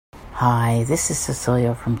Hi, this is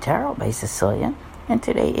Cecilia from Tarot by Cecilia, and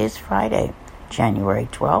today is Friday, January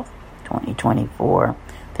 12th, 2024.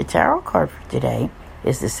 The tarot card for today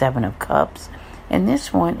is the Seven of Cups, and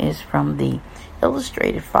this one is from the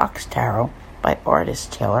Illustrated Fox Tarot by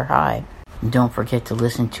artist Taylor High. Don't forget to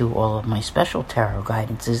listen to all of my special tarot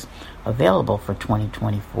guidances available for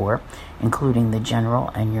 2024, including the general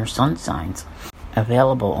and your sun signs,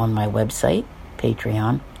 available on my website,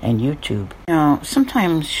 Patreon, and YouTube.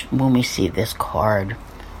 Sometimes when we see this card,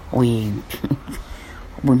 we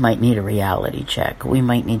might need a reality check. We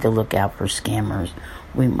might need to look out for scammers.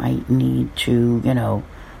 We might need to,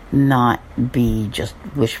 not be just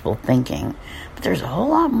wishful thinking. But there's a whole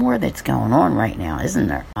lot more that's going on right now, isn't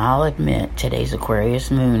there? I'll admit, today's Aquarius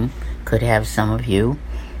moon could have some of you,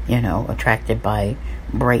 attracted by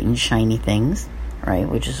bright and shiny things, right?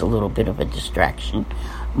 Which is a little bit of a distraction.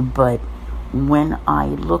 But when I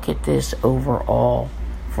look at this overall,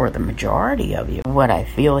 for the majority of you, what I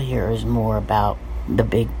feel here is more about the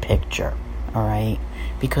big picture, all right?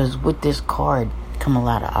 Because with this card come a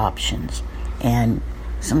lot of options, and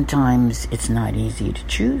sometimes it's not easy to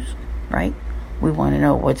choose, right? We want to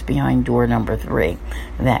know what's behind door number 3,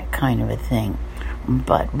 that kind of a thing.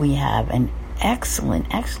 But we have an excellent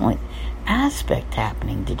aspect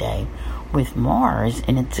happening today with Mars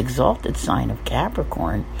in its exalted sign of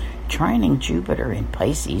Capricorn, trining Jupiter in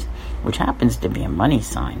Pisces, which happens to be a money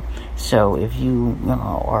sign. So if you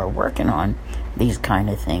are working on these kind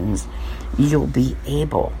of things, you'll be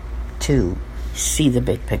able to see the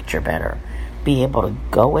big picture better, be able to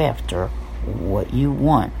go after what you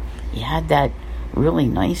want. You had that really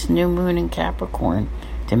nice new moon in Capricorn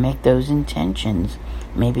to make those intentions.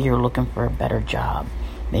 Maybe you're looking for a better job.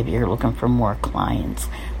 Maybe you're looking for more clients.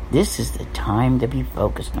 This is the time to be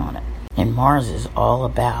focused on it. And Mars is all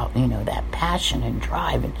about, that passion and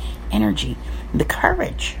drive and energy, the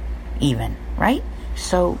courage even, right?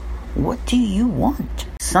 So what do you want?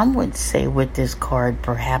 Some would say with this card,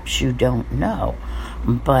 perhaps you don't know.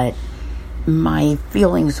 But my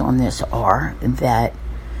feelings on this are that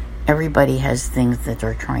everybody has things that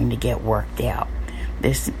they're trying to get worked out.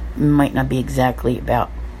 This might not be exactly about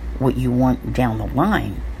what you want down the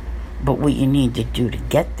line, but what you need to do to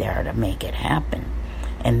get there to make it happen.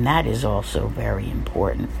 And that is also very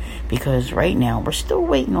important, because right now we're still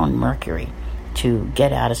waiting on Mercury to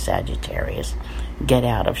get out of Sagittarius, get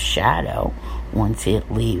out of shadow once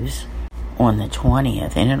it leaves on the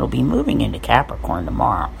 20th, and it'll be moving into Capricorn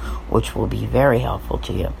tomorrow, which will be very helpful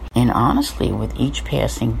to you. And honestly, with each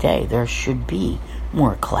passing day, there should be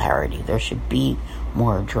more clarity. There should be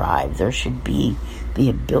more drive. There should be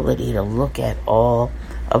the ability to look at all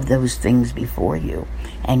of those things before you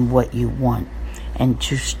and what you want, and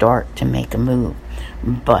to start to make a move.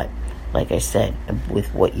 But like I said,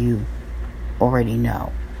 with what you already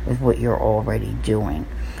know, with what you're already doing,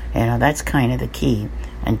 that's kind of the key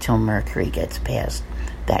until Mercury gets past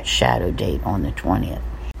that shadow date on the 20th.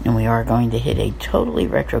 And we are going to hit a totally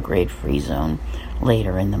retrograde free zone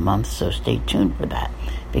later in the month, so stay tuned for that,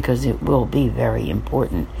 because it will be very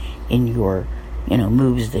important in your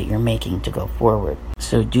moves that you're making to go forward.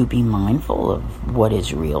 So do be mindful of what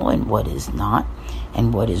is real and what is not,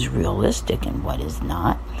 and what is realistic and what is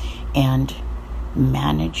not, and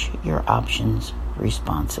manage your options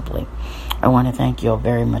responsibly. I want to thank you all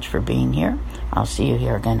very much for being here. I'll see you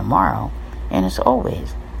here again tomorrow, and as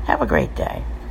always, have a great day.